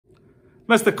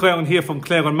Mr. Cleland here from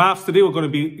Cleland Maths. Today we're going to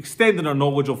be extending our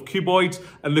knowledge of cuboids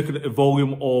and looking at the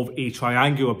volume of a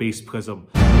triangular based prism.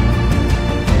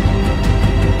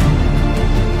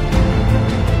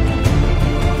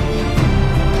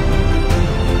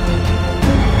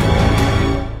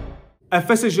 If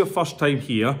this is your first time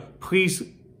here, please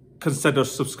consider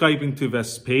subscribing to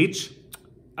this page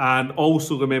and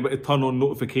also remember to turn on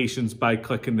notifications by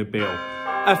clicking the bell.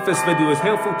 If this video is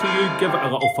helpful to you, give it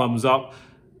a little thumbs up.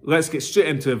 Let's get straight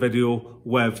into the video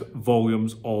with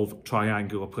volumes of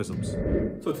triangular prisms.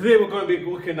 So today we're going to be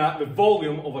looking at the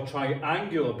volume of a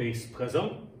triangular based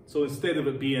prism. So instead of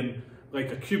it being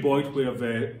like a cuboid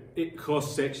where the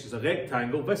cross section is a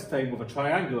rectangle, this time with a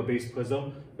triangular based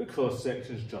prism, the cross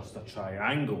section is just a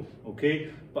triangle,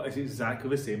 okay? But it's exactly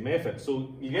the same method.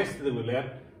 So yesterday we learned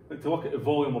that to look at the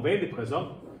volume of any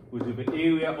prism, we do the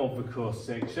area of the cross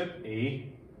section,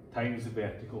 A, times the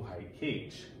vertical height,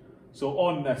 H. So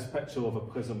on this picture of a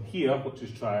prism here, which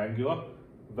is triangular,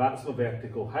 that's the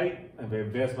vertical height, and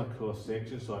then there's my cross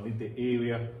section, so I need the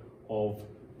area of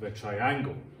the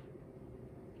triangle.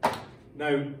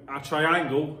 Now, a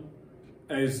triangle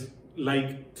is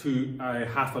like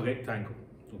half a rectangle.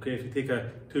 Okay, if you take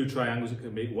two triangles, it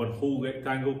can make one whole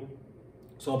rectangle.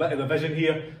 So a bit of revision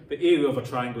here, the area of a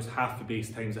triangle is half the base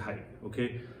times the height.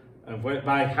 Okay, and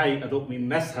by height, I don't mean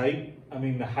this height, I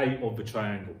mean the height of the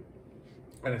triangle.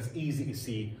 And it's easy to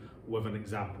see with an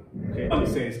example. Okay, it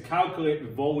says calculate the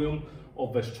volume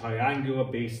of this triangular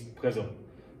based prism.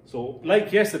 So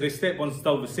like yesterday, step one's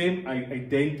still the same. I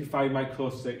identify my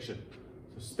cross section.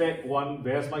 So step one,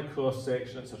 there's my cross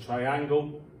section. It's a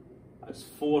triangle. It's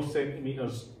 4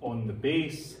 centimeters on the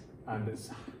base, and its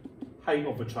height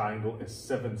of the triangle is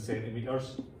 7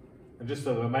 centimeters. And just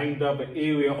a reminder, the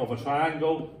area of a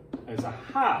triangle is a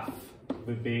half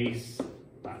the base.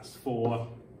 That's 4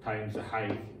 times the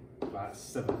height, that's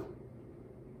 7.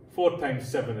 4 times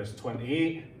 7 is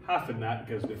 28, half in that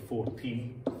gives me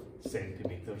 14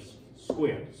 centimetres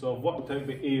squared. So I've worked out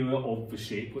the area of the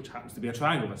shape, which happens to be a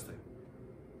triangle this time.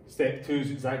 Step 2 is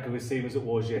exactly the same as it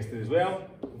was yesterday as well.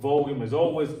 Volume is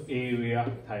always area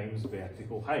times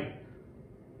vertical height.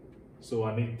 So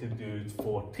I need to do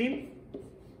 14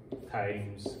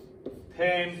 times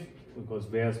 10, because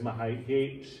there's my height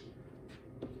H,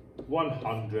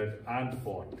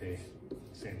 140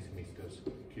 centimeters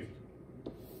cubed.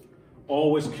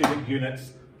 Always cubic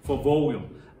units for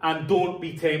volume, and don't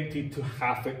be tempted to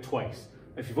half it twice.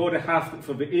 If you've already halved it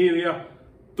for the area,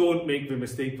 don't make the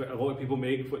mistake that a lot of people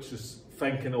make, which is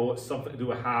thinking, oh, it's something to do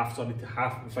with half, so I need to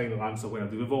half the final answer when I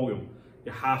do the volume.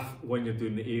 You half when you're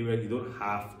doing the area, you don't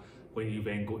half when you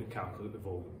then go to calculate the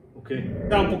volume. Okay.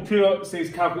 Example 2 says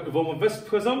calculate the volume of this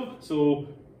prism. So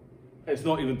it's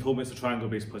not even told me it's a triangle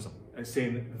based prism. It's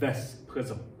saying this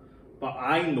prism. But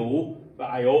I know that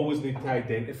I always need to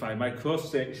identify my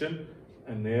cross section,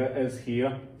 and there it is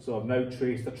here. So I've now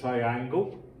traced a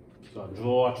triangle. So I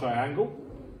draw a triangle.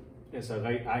 It's a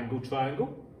right angle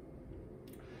triangle.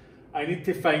 I need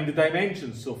to find the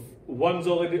dimensions. So one's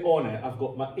already on it. I've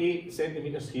got my 8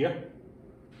 centimeters here.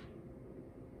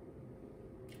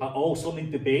 I also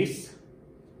need the base.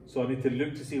 So I need to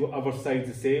look to see what other side's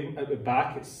the same. At the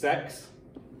back it's 6.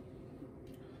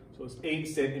 So it's 8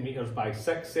 centimeters by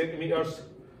 6 centimeters.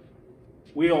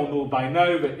 We all know by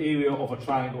now the area of a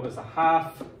triangle is a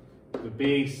half the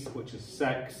base, which is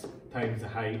 6, times the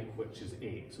height, which is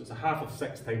 8. So it's a half of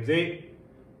 6 times 8,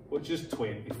 which is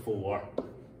 24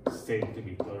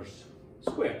 centimeters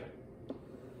squared.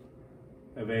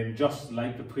 And then just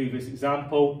like the previous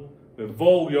example, the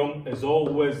volume is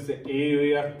always the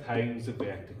area times the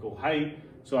vertical height.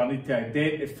 So I need to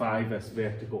identify this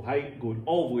vertical height going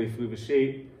all the way through the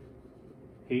shape.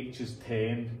 H is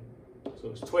 10, so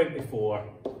it's 24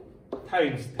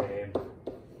 times 10,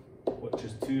 which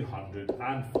is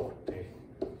 240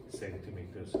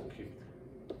 centimeters cubed.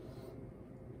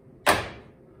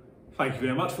 Thank you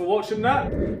very much for watching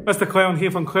that. Mr. Cleland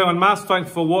here from Cleland Maths. Thanks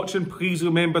for watching. Please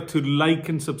remember to like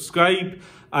and subscribe,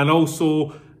 and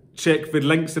also check the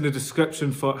links in the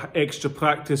description for extra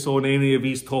practice on any of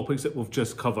these topics that we've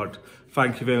just covered.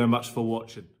 Thank you very much for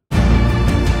watching.